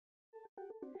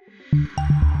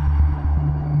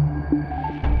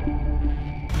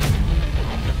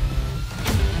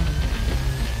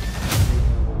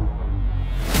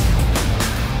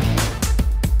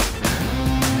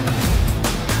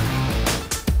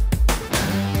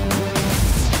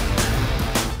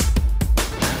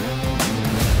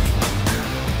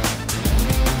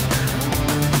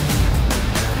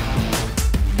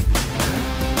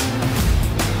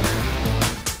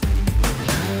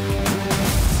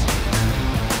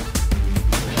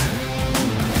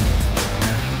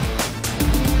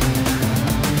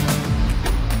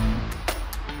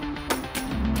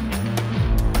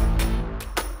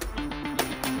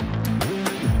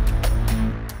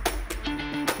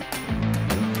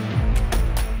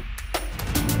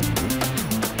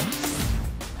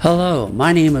Hello,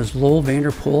 my name is Lowell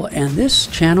Vanderpool, and this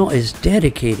channel is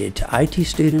dedicated to IT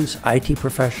students, IT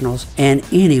professionals, and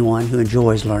anyone who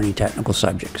enjoys learning technical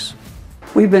subjects.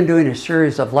 We've been doing a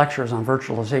series of lectures on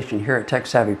virtualization here at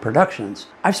TechsavvyProductions.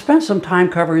 I've spent some time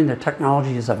covering the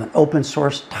technologies of an open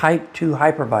source Type 2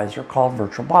 hypervisor called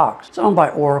VirtualBox. It's owned by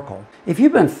Oracle. If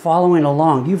you've been following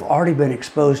along, you've already been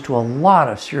exposed to a lot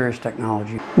of serious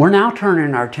technology. We're now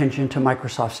turning our attention to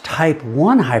Microsoft's Type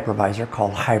 1 hypervisor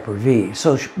called Hyper-V.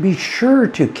 So be sure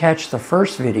to catch the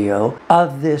first video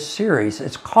of this series.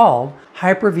 It's called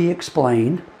Hyper-V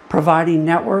Explained: Providing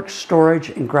Network, Storage,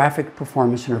 and Graphic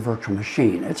Performance in a Virtual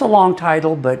Machine. It's a long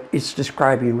title, but it's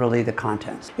describing really the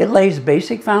contents. It lays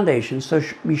basic foundations, so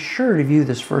be sure to view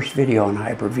this first video on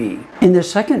Hyper-V. In the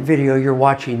second video you're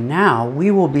watching now,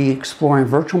 we will be exploring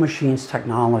virtual machines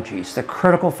technologies, the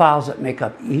critical files that make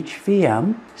up each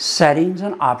VM, settings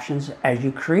and options as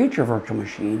you create your virtual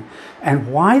machine,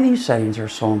 and why these settings are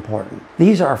so important.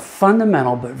 These are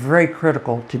fundamental but very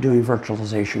critical to doing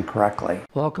virtualization correctly.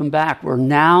 Welcome back. We're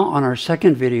now on our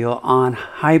second video on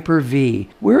Hyper-V.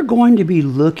 We're going to be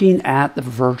looking at the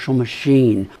virtual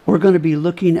machine. We're going to be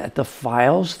looking at the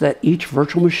files that each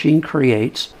virtual machine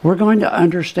creates. We're going to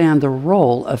understand the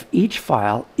role of each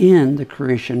file in the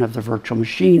creation of the virtual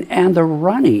machine and the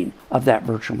running of that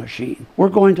virtual machine. We're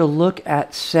going to look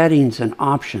at settings and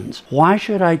options. Why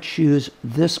should I choose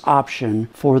this option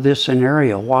for this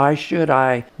scenario? Why should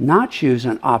I not choose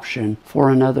an option for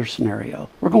another scenario?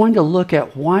 We're going to look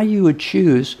at why you would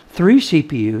choose 3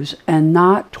 CPUs and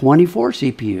not 24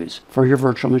 CPUs for your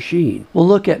virtual machine. We'll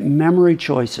look at memory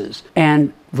choices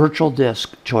and virtual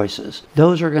disk choices.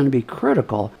 Those are going to be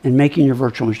critical in making your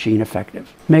virtual machine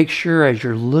effective. Make sure as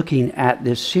you're looking at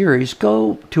this series,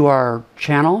 go to our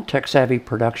channel,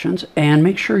 TechsavvyProductions, and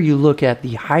make sure you look at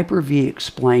the Hyper-V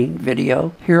Explained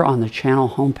video here on the channel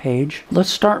homepage. Let's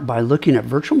start by looking at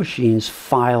virtual machines,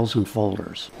 files, and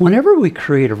folders. Whenever we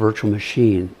create a virtual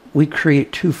machine, we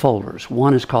create 2 folders.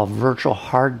 One is called Virtual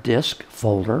Hard Disk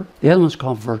folder. The other one is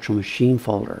called Virtual Machine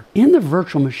folder. In the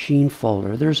Virtual Machine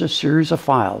folder, there's a series of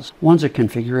files. One's a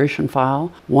configuration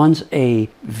file. One's a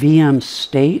VM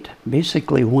state.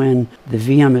 Basically, when the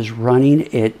VM is running,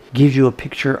 it gives you a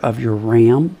picture of your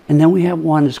RAM. And then we have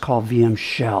one that's called VM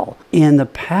shell. In the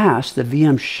past, the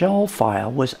VM shell file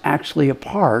was actually a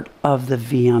part of the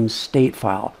VM state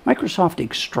file. Microsoft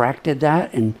extracted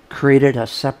that and created a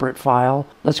separate file.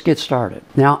 Let's get started.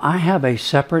 Now, I have a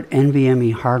separate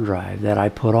NVMe hard drive that I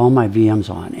put all my VMs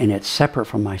on, and it's separate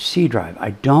from my C drive.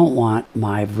 I don't want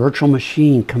my virtual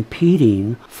machine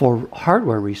competing for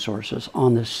hardware resources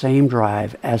on the same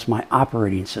drive as my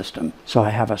operating system. So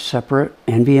I have a separate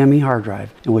NVMe hard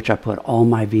drive in which I put all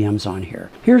my VMs on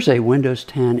here. Here's a Windows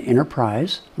 10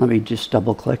 Enterprise. Let me just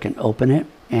double click and open it.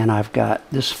 And I've got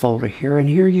this folder here, and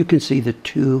here you can see the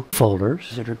 2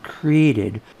 folders that are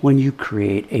created when you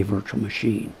create a virtual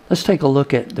machine. Let's take a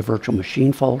look at the virtual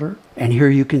machine folder, and here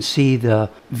you can see the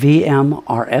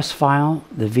VMRS file,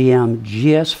 the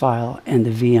VMGS file, and the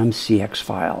VMCX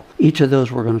file. Each of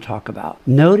those we're going to talk about.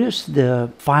 Notice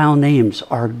the file names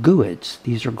are GUIDs.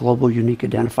 These are global unique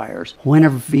identifiers. When a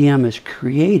VM is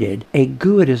created, a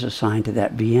GUID is assigned to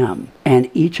that VM.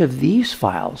 And each of these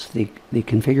files, the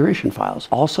configuration files,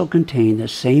 also contain the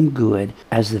same GUID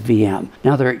as the VM.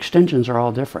 Now their extensions are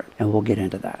all different, and we'll get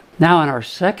into that. Now in our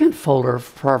second folder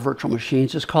for our virtual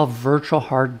machines is called Virtual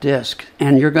Hard Disk.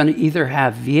 And you're going to either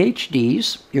have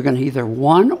VHDs, you're going to either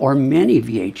one or many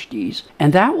VHDs,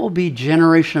 and that will be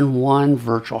Generation 1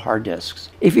 virtual hard disks.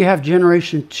 If you have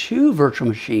Generation 2 virtual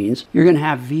machines, you're going to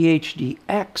have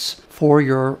VHDX for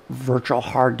your virtual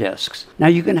hard disks. Now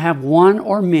you can have one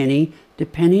or many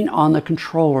depending on the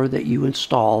controller that you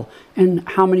install and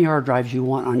how many hard drives you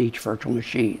want on each virtual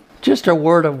machine. Just a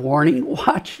word of warning,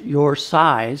 watch your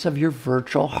size of your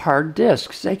virtual hard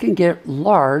disks. They can get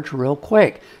large real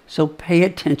quick, so pay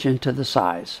attention to the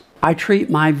size. I treat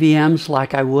my VMs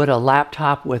like I would a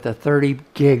laptop with a 30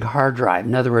 gig hard drive.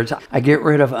 In other words, I get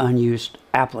rid of unused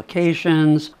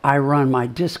applications, I run my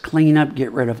disk cleanup,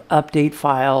 get rid of update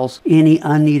files, any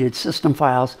unneeded system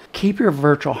files. Keep your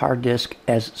virtual hard disk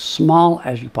as small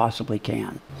as you possibly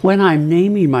can. When I'm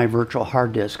naming my virtual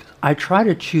hard disk, I try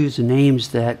to choose names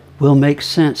that will make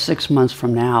sense 6 months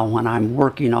from now when I'm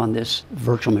working on this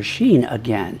virtual machine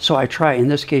again. So I try, in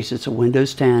this case, it's a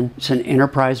Windows 10, it's an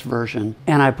enterprise version,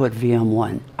 and I put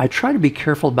VM1. I try to be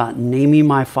careful about naming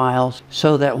my files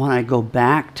so that when I go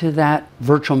back to that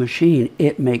virtual machine,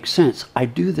 it makes sense. I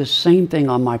do the same thing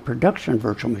on my production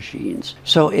virtual machines.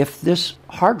 So if this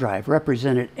hard drive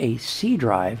represented a C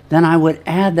drive, then I would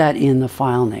add that in the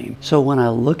file name. So when I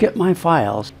look at my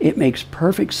files, it makes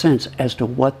perfect sense as to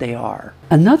what they are.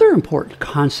 Another important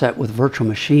concept with virtual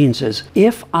machines is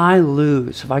if I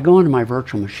go into my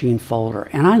virtual machine folder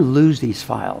and I lose these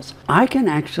files, I can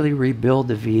actually rebuild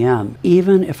the VM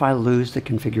even if I lose the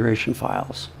configuration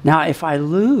files. Now, if I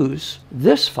lose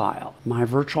this file, my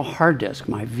virtual hard disk,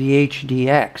 my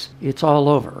VHDX, it's all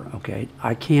over, okay?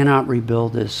 I cannot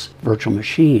rebuild this virtual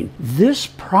machine. This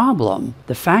problem,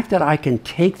 the fact that I can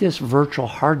take this virtual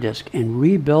hard disk and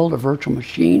rebuild a virtual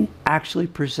machine, actually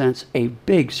presents a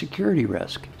big security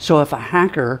risk. So if a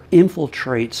hacker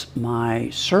infiltrates my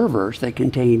servers that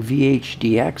contain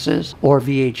VHDXs or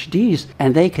VHDs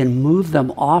and they can move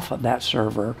them off of that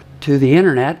server to the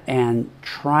internet and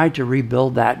try to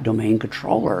rebuild that domain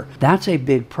controller, that's a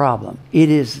big problem. It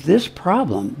is this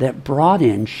problem that brought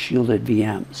in shielded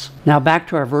VMs. Now back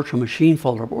to our virtual machine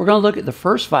folder. We're going to look at the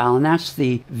first file, and that's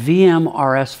the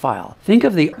VMRS file. Think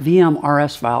of the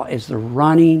VMRS file as the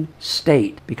running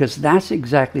state, because that's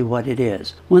exactly what it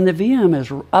is. When the VM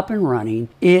is up and running,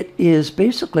 it is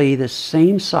basically the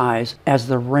same size as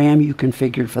the RAM you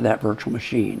configured for that virtual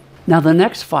machine. Now the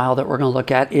next file that we're going to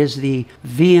look at is the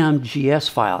VMGS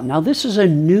file. Now this is a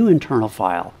new internal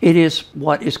file. It is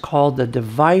what is called the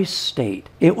device state.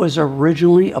 It was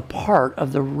originally a part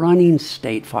of the running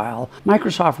state file.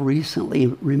 Microsoft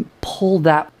recently pulled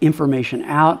that information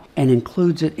out and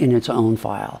includes it in its own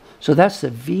file. So that's the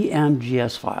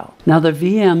VMGS file. Now the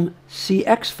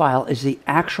VMCX file is the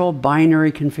actual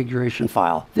binary configuration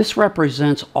file. This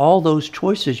represents all those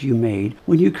choices you made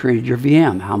when you created your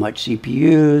VM. How much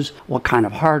CPUs, what kind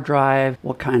of hard drive,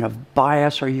 what kind of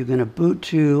BIOS are you going to boot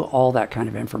to, all that kind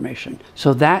of information.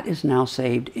 So that is now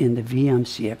saved in the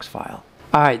VMCX file.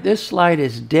 All right, this slide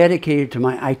is dedicated to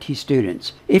my IT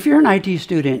students. If you're an IT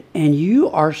student and you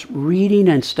are reading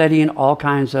and studying all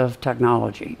kinds of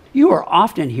technology, you are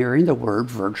often hearing the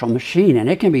word virtual machine, and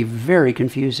it can be very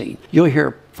confusing. You'll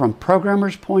hear from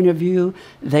programmers' point of view,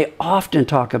 they often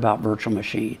talk about virtual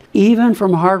machine. Even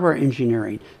from hardware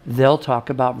engineering, they'll talk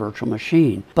about virtual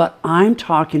machine. But I'm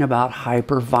talking about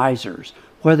hypervisors.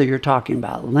 Whether you're talking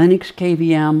about Linux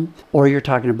KVM, or you're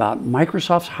talking about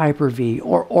Microsoft's Hyper-V,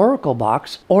 or Oracle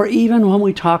Box, or even when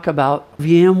we talk about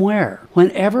VMware.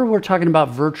 Whenever we're talking about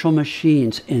virtual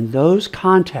machines in those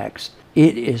contexts,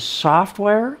 it is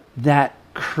software that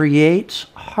creates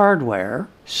hardware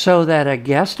so that a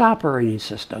guest operating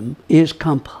system is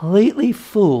completely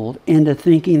fooled into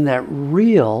thinking that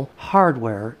real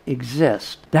hardware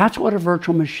exists. That's what a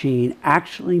virtual machine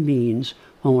actually means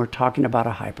when we're talking about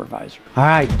a hypervisor. All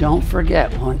right, don't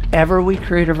forget, whenever we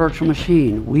create a virtual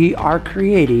machine, we are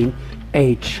creating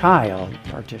a child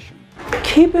partition.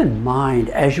 Keep in mind,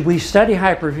 as we study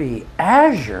Hyper-V,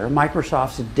 Azure,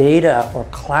 Microsoft's data or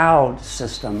cloud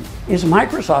system, is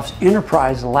Microsoft's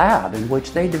enterprise lab in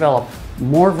which they develop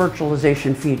more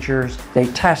virtualization features, they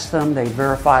test them, they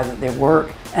verify that they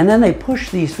work, and then they push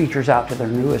these features out to their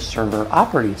newest server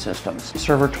operating systems,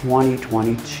 Server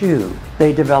 2022.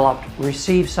 They developed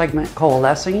Receive Segment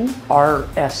Coalescing,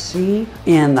 RSC,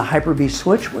 in the Hyper-V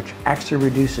switch, which actually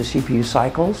reduces CPU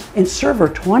cycles. In Server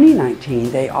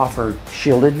 2019, they offered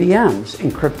shielded VMs,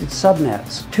 encrypted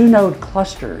subnets, 2-node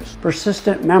clusters,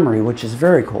 persistent memory, which is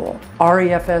very cool,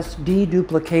 REFS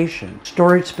deduplication,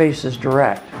 storage spaces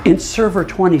direct. In Server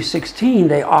 2016,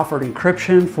 they offered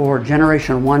encryption for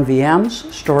Generation 1 VMs,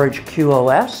 storage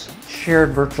QoS,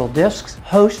 shared virtual disks,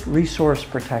 host resource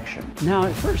protection. Now,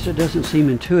 at first it doesn't seem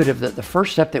intuitive that the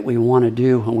first step that we want to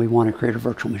do when we want to create a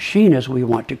virtual machine is we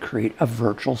want to create a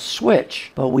virtual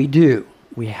switch, but we do.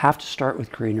 We have to start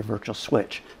with creating a virtual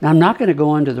switch. Now, I'm not going to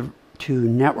go into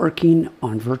networking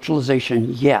on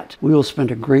virtualization yet. We will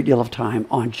spend a great deal of time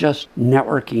on just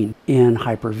networking in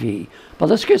Hyper-V. But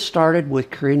let's get started with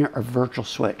creating a virtual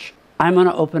switch. I'm going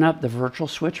to open up the Virtual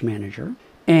Switch Manager,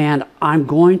 and I'm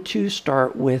going to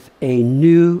start with a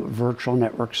new virtual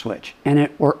network switch. And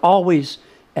we're always,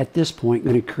 at this point,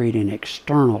 going to create an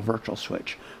external virtual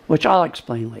switch. which I'll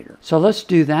explain later. So let's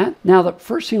do that. Now the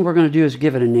first thing we're going to do is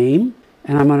give it a name,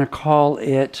 and I'm going to call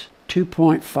it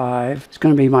 2.5. It's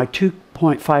going to be my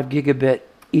 2.5 gigabit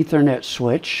Ethernet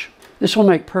switch. This will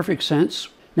make perfect sense.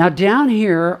 Now down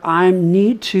here, I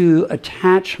need to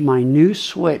attach my new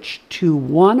switch to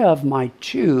one of my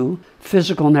two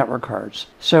physical network cards.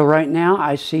 So right now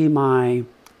I see my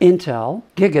Intel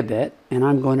gigabit, and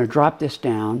I'm going to drop this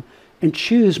down and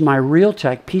choose my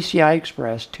Realtek PCI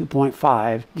Express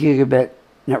 2.5 gigabit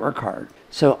network card.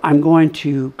 So I'm going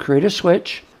to create a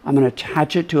switch. I'm going to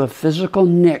attach it to a physical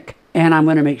NIC, and I'm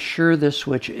going to make sure this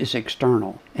switch is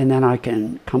external. And then I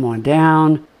can come on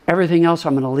down. Everything else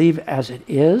I'm going to leave as it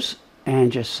is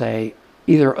and just say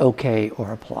either OK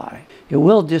or apply. It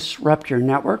will disrupt your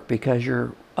network because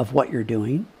of what you're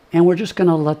doing, and we're just going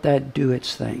to let that do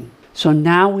its thing. So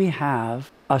now we have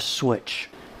a switch.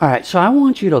 All right, so I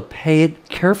want you to pay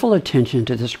careful attention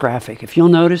to this graphic. If you'll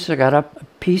notice, I got a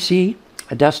PC,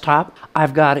 a desktop.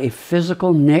 I've got a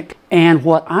physical NIC, and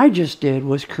what I just did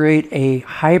was create a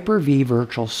Hyper-V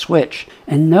virtual switch.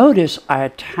 And notice I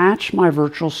attached my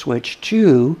virtual switch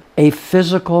to a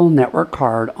physical network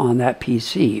card on that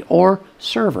PC, or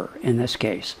server in this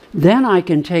case. Then I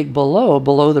can take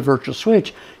below the virtual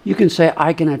switch, you can say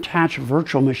I can attach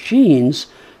virtual machines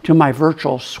to my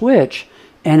virtual switch.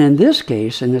 And in this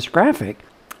case, in this graphic,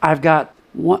 I've got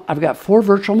 4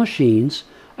 virtual machines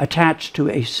attached to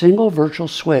a single virtual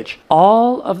switch.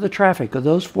 All of the traffic of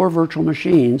those 4 virtual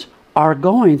machines are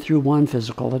going through one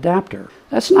physical adapter.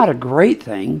 That's not a great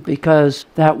thing because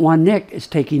that one NIC is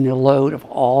taking the load of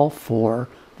all 4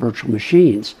 virtual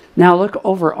machines. Now look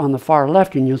over on the far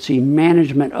left and you'll see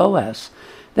Management OS.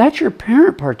 That's your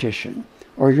parent partition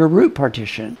or your root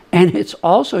partition. And it's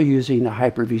also using the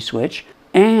Hyper-V switch,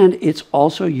 and it's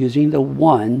also using the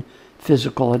one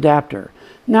physical adapter.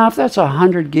 Now if that's a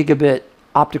 100 gigabit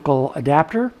optical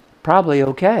adapter, probably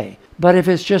okay. But if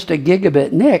it's just a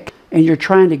gigabit NIC and you're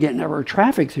trying to get network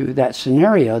traffic through that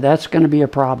scenario, that's going to be a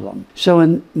problem. So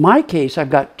in my case, I've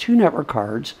got 2 network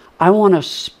cards. I want to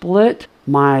split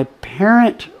my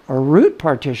parent or root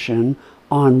partition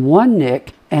on one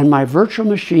NIC and my virtual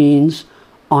machines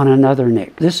on another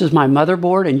NIC. This is my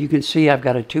motherboard, and you can see I've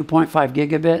got a 2.5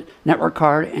 gigabit network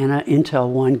card and an Intel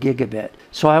 1 gigabit.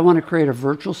 So I want to create a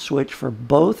virtual switch for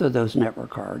both of those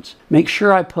network cards. Make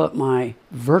sure I put my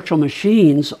virtual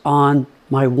machines on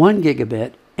my 1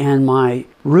 gigabit and my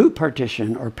root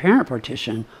partition or parent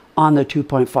partition on the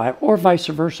 2.5, or vice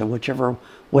versa, whichever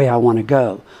way I want to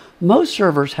go. Most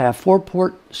servers have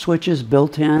 4-port switches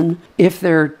built in. If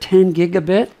they're 10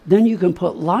 gigabit, then you can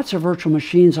put lots of virtual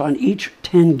machines on each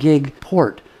 10 gig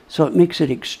port. So it makes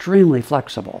it extremely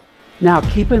flexible. Now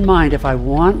keep in mind, if I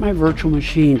want my virtual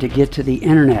machine to get to the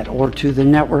internet or to the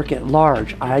network at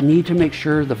large, I need to make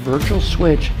sure the virtual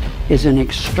switch is an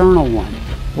external one.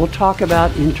 We'll talk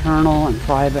about internal and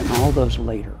private and all those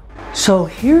later. So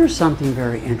here's something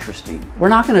very interesting. We're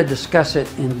not going to discuss it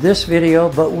in this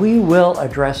video, but we will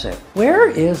address it. Where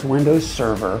is Windows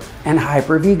Server and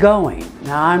Hyper-V going?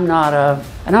 Now I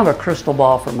don't have a crystal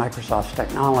ball for Microsoft's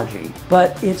technology,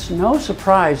 but it's no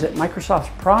surprise that Microsoft's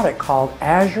product called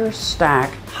Azure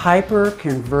Stack Hyper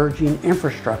Converging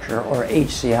Infrastructure, or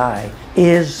HCI,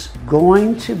 is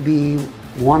going to be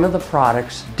one of the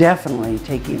products definitely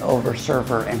taking over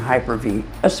server and Hyper-V,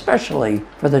 especially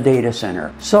for the data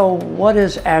center. So what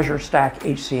is Azure Stack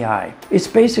HCI? It's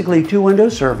basically 2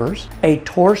 Windows servers, a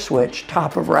Tor switch,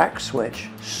 top of rack switch,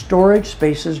 storage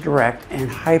spaces direct, and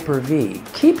Hyper-V.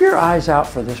 Keep your eyes out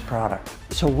for this product.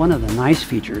 So one of the nice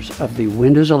features of the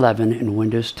Windows 11 and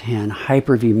Windows 10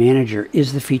 Hyper-V Manager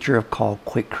is the feature called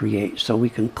Quick Create. So we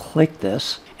can click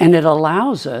this, and it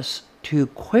allows us to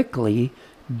quickly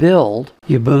build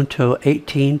Ubuntu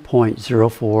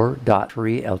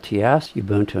 18.04.3 LTS,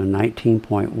 Ubuntu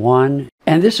 19.1,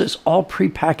 and this is all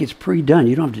pre-packaged, pre-done.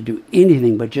 You don't have to do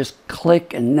anything but just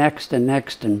click and next and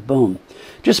next and boom.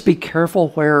 Just be careful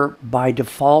where by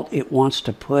default it wants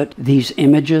to put these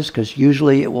images, because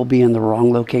usually it will be in the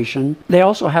wrong location. They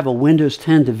also have a Windows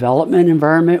 10 development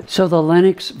environment, so the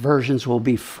Linux versions will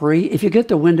be free. If you get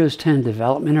the Windows 10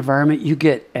 development environment, you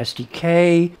get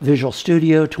SDK, Visual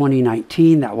Studio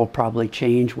 2019, that will probably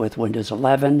change with Windows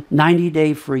 11,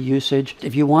 90-day free usage.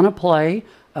 If you want to play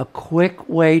a quick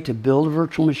way to build a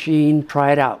virtual machine.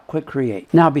 Try it out. Quick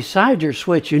Create. Now, besides your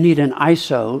switch, you need an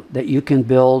ISO that you can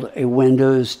build a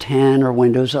Windows 10 or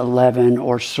Windows 11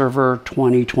 or Server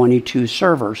 2022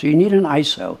 server. So you need an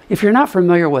ISO. If you're not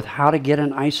familiar with how to get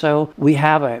an ISO, we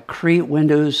have a Create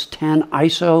Windows 10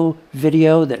 ISO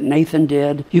video that Nathan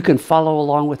did. You can follow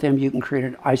along with him. You can create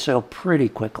an ISO pretty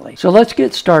quickly. So let's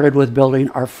get started with building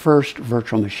our first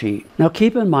virtual machine. Now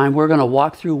keep in mind, we're going to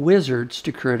walk through wizards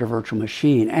to create a virtual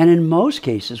machine. And in most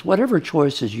cases, whatever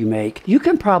choices you make, you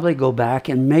can probably go back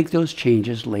and make those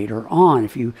changes later on.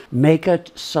 If you make a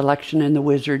selection in the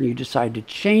wizard and you decide to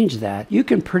change that, you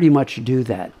can pretty much do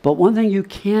that. But one thing you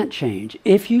can't change,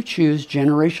 if you choose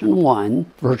generation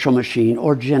 1 virtual machine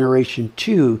or generation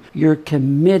 2, you're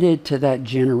committed to that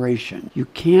generation. You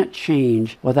can't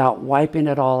change without wiping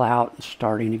it all out and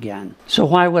starting again. So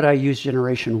why would I use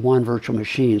generation 1 virtual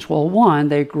machines? Well, one,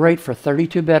 they're great for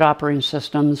 32-bit operating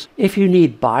systems. If you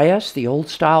need BIOS, the old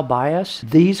style BIOS,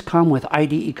 these come with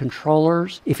IDE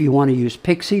controllers. If you want to use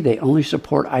Pixie, they only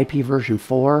support IP version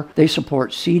 4. They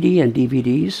support CD and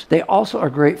DVDs. They also are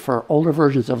great for older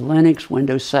versions of Linux,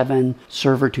 Windows 7,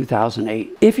 Server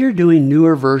 2008. If you're doing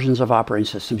newer versions of operating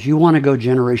systems, you want to go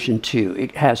generation 2.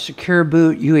 It has secure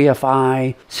boot,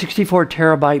 UEFI, 64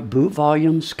 terabyte boot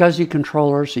volume, SCSI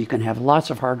controller, so you can have lots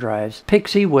of hard drives,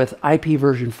 Pixie with IP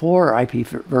version 4 or IP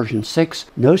version 6,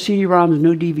 no CD-ROMs,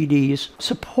 no DVDs,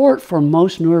 support for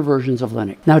most newer versions of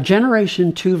Linux. Now,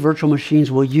 generation 2 virtual machines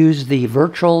will use the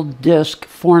virtual disk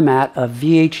format of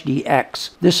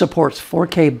VHDX. This supports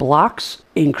 4K blocks,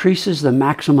 increases the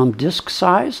maximum disk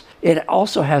size. It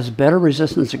also has better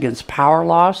resistance against power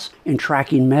loss and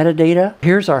tracking metadata.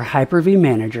 Here's our Hyper-V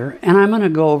Manager, and I'm going to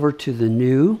go over to the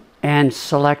new and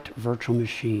select virtual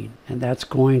machine, and that's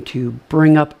going to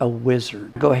bring up a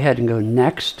wizard. Go ahead and go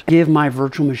next. Give my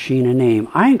virtual machine a name.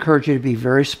 I encourage you to be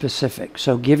very specific,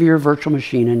 so give your virtual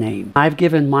machine a name. I've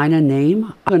given mine a name.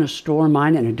 I'm going to store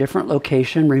mine in a different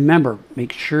location. Remember,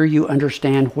 make sure you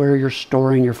understand where you're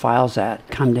storing your files at.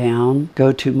 Come down,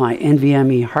 go to my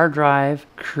NVMe hard drive,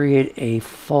 create a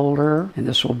folder, and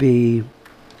this will be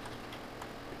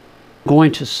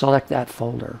going to select that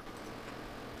folder.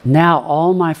 Now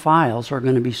all my files are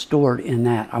going to be stored in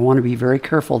that. I want to be very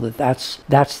careful that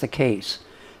that's the case.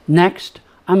 Next,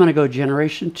 I'm going to go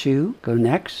generation 2, go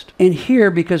next. And here,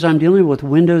 because I'm dealing with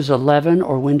Windows 11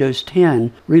 or Windows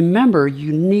 10, remember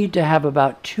you need to have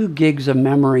about 2 gigs of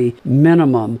memory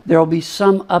minimum. There will be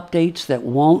some updates that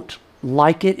won't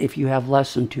like it if you have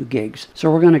less than 2 gigs.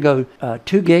 So we're going to go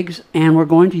 2 gigs, and we're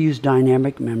going to use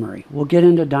dynamic memory. We'll get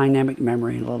into dynamic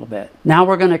memory in a little bit. Now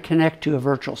we're going to connect to a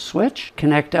virtual switch,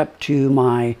 connect up to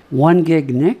my 1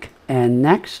 gig NIC, and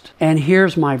next. And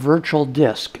here's my virtual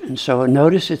disk. And so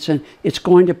notice it's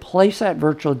going to place that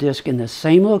virtual disk in the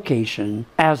same location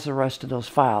as the rest of those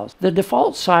files. The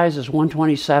default size is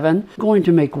 127. I'm going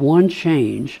to make one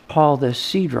change, call this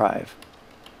C drive.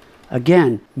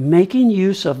 Again, making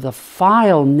use of the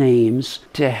file names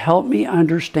to help me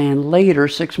understand later,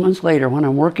 6 months later, when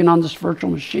I'm working on this virtual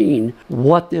machine,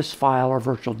 what this file or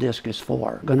virtual disk is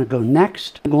for. I'm going to go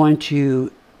next. I'm going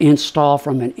to install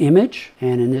from an image,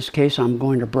 and in this case I'm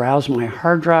going to browse my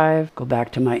hard drive, go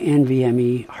back to my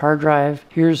NVMe hard drive.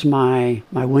 Here's my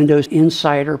Windows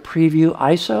Insider Preview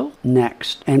ISO.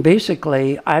 Next. And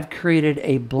basically I've created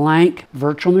a blank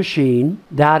virtual machine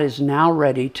that is now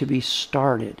ready to be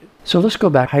started. So let's go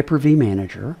back, Hyper-V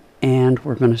Manager, and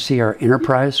we're going to see our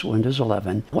Enterprise Windows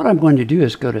 11. What I'm going to do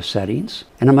is go to Settings,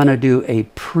 and I'm going to do a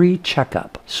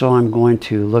pre-checkup. So I'm going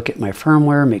to look at my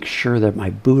firmware, make sure that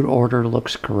my boot order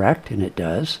looks correct, and it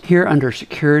does. Here under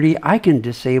Security, I can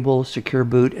disable Secure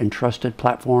Boot and Trusted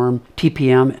Platform,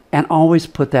 TPM, and always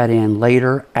put that in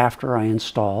later after I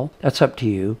install. That's up to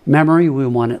you. Memory, we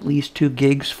want at least 2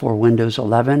 gigs for Windows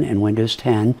 11 and Windows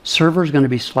 10. Server is going to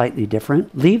be slightly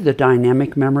different. Leave the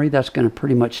dynamic memory. That's going to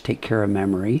pretty much take care of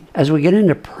memory. As we get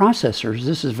into processors,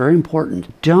 this is very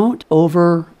important. Don't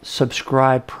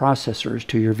over-subscribe processors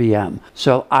to your VM.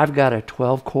 So I've got a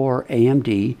 12-core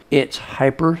AMD. It's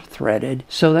hyper-threaded.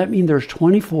 So that means there's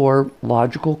 24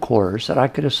 logical cores that I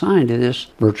could assign to this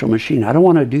virtual machine. I don't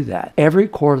want to do that. Every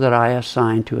core that I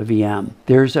assign to a VM,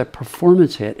 there's a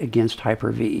performance hit against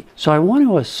Hyper-V. So I want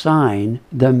to assign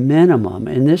the minimum.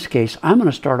 In this case, I'm going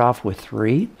to start off with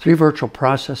three virtual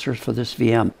processors for this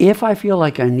VM. If I feel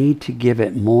like I need to give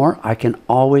it more, I can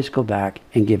always go back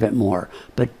and give it more.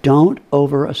 But don't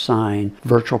over-assign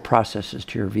virtual processes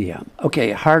to your VM.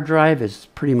 Okay, hard drive is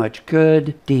pretty much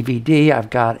good. DVD, I've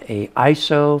got a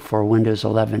ISO for Windows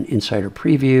 11 Insider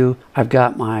Preview. I've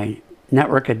got my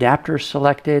network adapter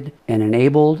selected and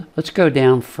enabled. Let's go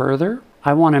down further.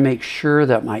 I want to make sure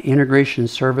that my integration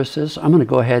services, I'm going to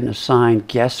go ahead and assign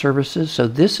guest services. So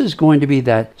this is going to be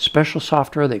that special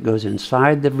software that goes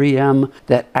inside the VM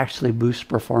that actually boosts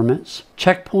performance.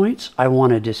 Checkpoints, I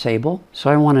want to disable.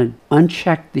 So I want to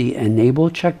uncheck the enable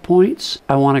checkpoints.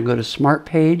 I want to go to Smart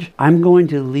Page. I'm going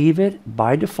to leave it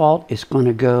by default. It's going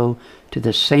to go to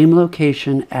the same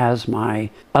location as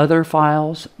my other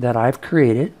files that I've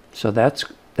created. So that's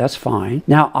fine.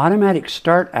 Now, automatic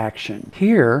start action.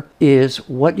 Here is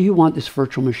what do you want this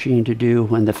virtual machine to do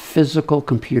when the physical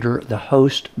computer, the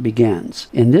host, begins.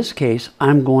 In this case,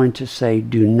 I'm going to say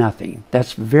do nothing.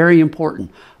 That's very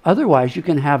important. Otherwise, you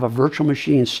can have a virtual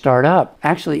machine start up,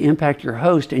 actually impact your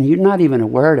host, and you're not even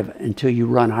aware of it until you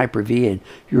run Hyper-V and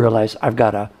you realize I've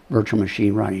got a virtual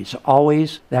machine running. So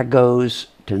always that goes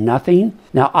to nothing.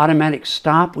 Now, automatic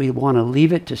stop, we want to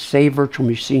leave it to save virtual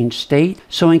machine state.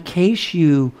 So in case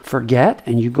you forget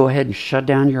and you go ahead and shut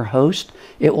down your host,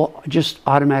 it will just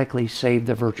automatically save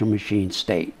the virtual machine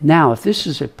state. Now, if this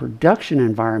is a production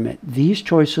environment, these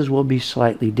choices will be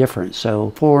slightly different.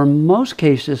 So for most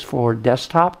cases, for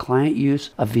desktop client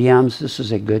use of VMs, this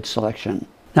is a good selection.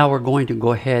 Now we're going to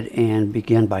go ahead and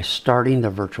begin by starting the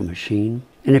virtual machine.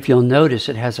 And if you'll notice,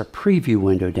 it has a preview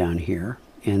window down here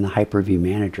in the Hyper-V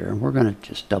Manager, and we're going to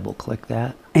just double click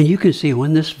that. And you can see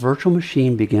when this virtual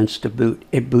machine begins to boot,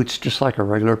 it boots just like a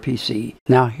regular PC.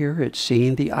 Now here it's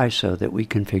seeing the ISO that we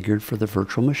configured for the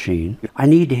virtual machine. I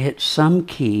need to hit some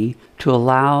key to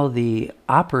allow the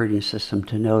operating system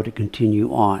to know to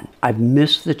continue on. I've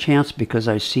missed the chance because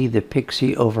I see the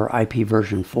PXE over IP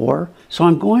version 4. So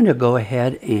I'm going to go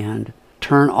ahead and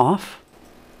turn off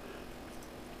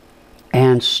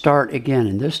and start again.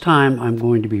 And this time I'm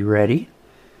going to be ready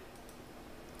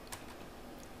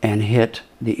and hit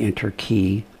the enter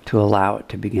key to allow it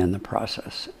to begin the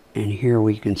process. And here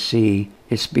we can see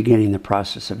it's beginning the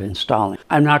process of installing.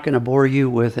 I'm not going to bore you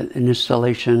with an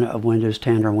installation of Windows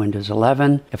 10 or Windows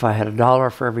 11. If I had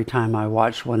 $1 for every time I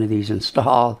watched one of these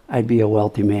install, I'd be a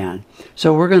wealthy man.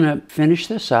 So we're going to finish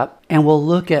this up and we'll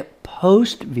look at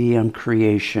post VM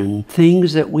creation,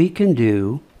 things that we can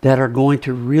do that are going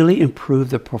to really improve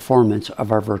the performance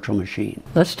of our virtual machine.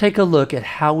 Let's take a look at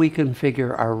how we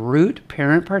configure our root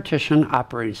parent partition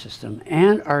operating system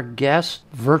and our guest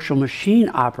virtual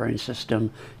machine operating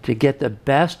system to get the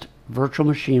best virtual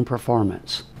machine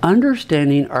performance.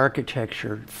 Understanding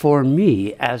architecture for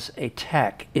me as a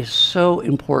tech is so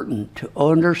important to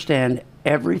understand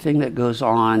everything that goes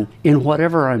on in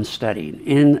whatever I'm studying.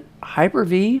 In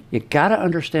Hyper-V, you got to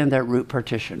understand that root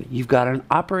partition. You've got an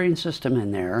operating system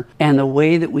in there, and the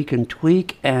way that we can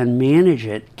tweak and manage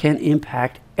it can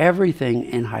impact everything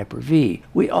in Hyper-V.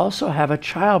 We also have a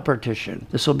child partition.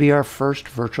 This will be our first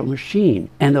virtual machine,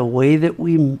 and the way that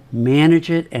we manage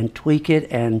it and tweak it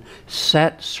and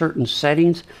set certain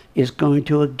settings is going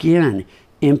to again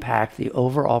impact the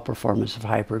overall performance of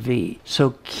Hyper-V.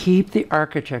 So keep the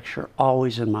architecture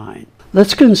always in mind.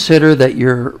 Let's consider that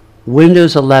your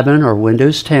Windows 11 or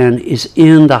Windows 10 is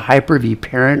in the Hyper-V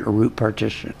parent or root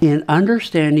partition. In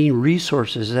understanding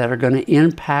resources that are going to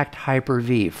impact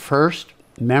Hyper-V, first,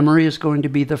 memory is going to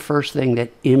be the first thing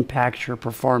that impacts your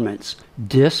performance.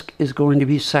 Disk is going to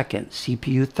be second,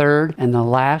 CPU third, and the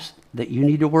last that you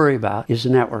need to worry about is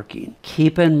networking.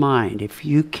 Keep in mind, if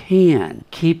you can,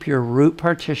 keep your root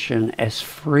partition as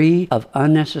free of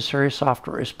unnecessary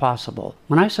software as possible.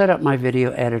 When I set up my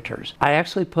video editors, I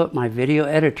actually put my video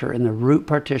editor in the root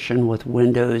partition with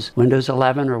Windows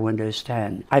 11 or Windows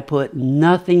 10. I put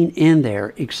nothing in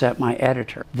there except my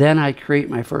editor. Then I create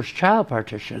my first child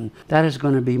partition. That is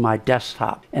going to be my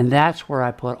desktop, and that's where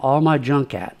I put all my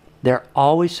junk at. They're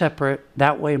always separate.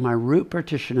 That way my root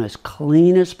partition is as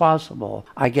clean as possible.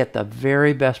 I get the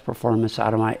very best performance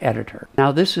out of my editor.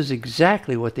 Now this is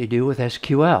exactly what they do with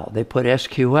SQL. They put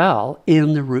SQL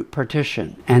in the root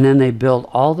partition, and then they build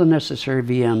all the necessary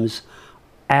VMs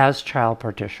as child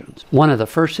partitions. One of the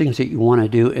first things that you want to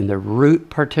do in the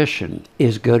root partition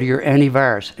is go to your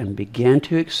antivirus and begin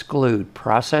to exclude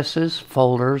processes,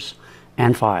 folders,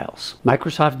 and files.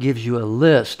 Microsoft gives you a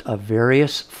list of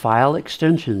various file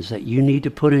extensions that you need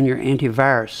to put in your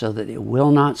antivirus so that it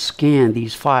will not scan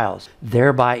these files,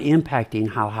 thereby impacting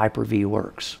how Hyper-V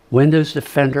works. Windows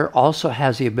Defender also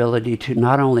has the ability to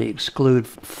not only exclude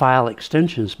file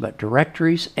extensions, but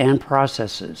directories and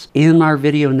processes. In our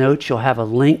video notes, you'll have a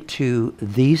link to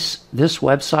this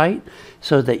website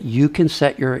so that you can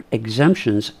set your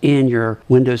exemptions in your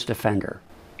Windows Defender.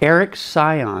 Eric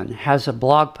Sion has a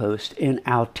blog post in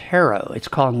Altero. It's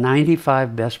called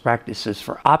 95 Best Practices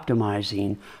for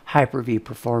Optimizing Hyper-V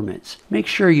Performance. Make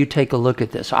sure you take a look at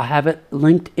this. I'll have it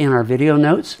linked in our video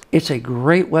notes. It's a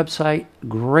great website,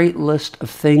 great list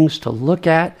of things to look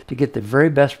at to get the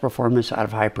very best performance out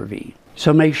of Hyper-V.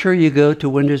 So make sure you go to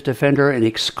Windows Defender and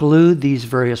exclude these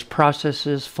various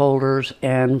processes, folders,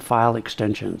 and file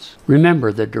extensions.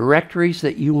 Remember, the directories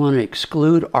that you want to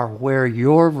exclude are where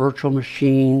your virtual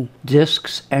machine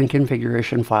disks and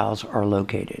configuration files are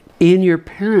located. In your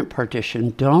parent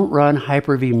partition, don't run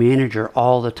Hyper-V Manager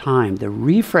all the time. The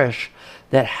refresh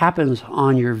that happens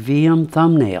on your VM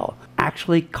thumbnail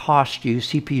actually costs you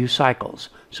CPU cycles.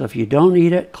 So if you don't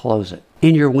need it, close it.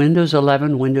 In your Windows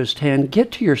 11, Windows 10,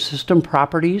 get to your system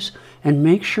properties and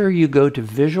make sure you go to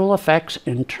Visual Effects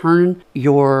and turn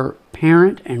your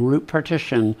parent and root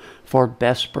partition for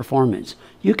best performance.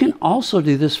 You can also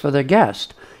do this for the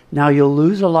guest. Now you'll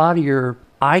lose a lot of your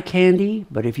eye candy,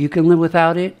 but if you can live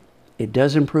without it, it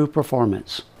does improve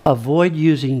performance. Avoid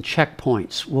using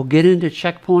checkpoints. We'll get into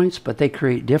checkpoints, but they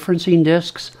create differencing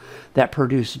disks that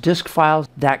produce disk files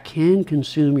that can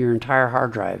consume your entire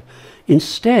hard drive.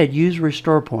 Instead, use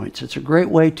restore points. It's a great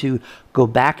way to go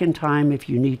back in time if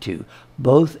you need to,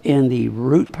 both in the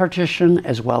root partition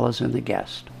as well as in the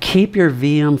guest. Keep your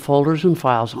VM folders and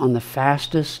files on the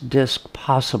fastest disk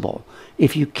possible.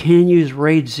 If you can use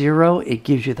RAID 0, it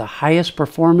gives you the highest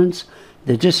performance.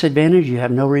 The disadvantage, you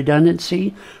have no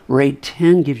redundancy. RAID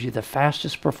 10 gives you the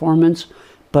fastest performance,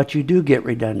 but you do get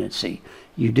redundancy.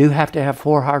 You do have to have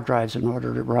 4 hard drives in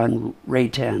order to run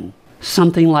RAID 10.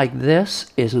 Something like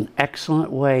this is an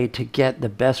excellent way to get the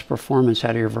best performance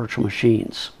out of your virtual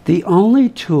machines. The only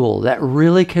tool that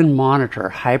really can monitor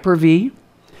Hyper-V,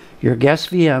 your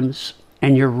guest VMs,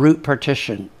 and your root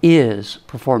partition is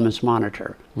Performance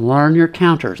Monitor. Learn your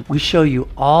counters. We show you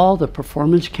all the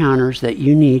performance counters that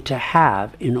you need to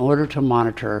have in order to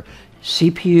monitor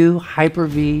CPU,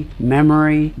 Hyper-V,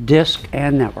 memory, disk,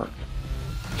 and network.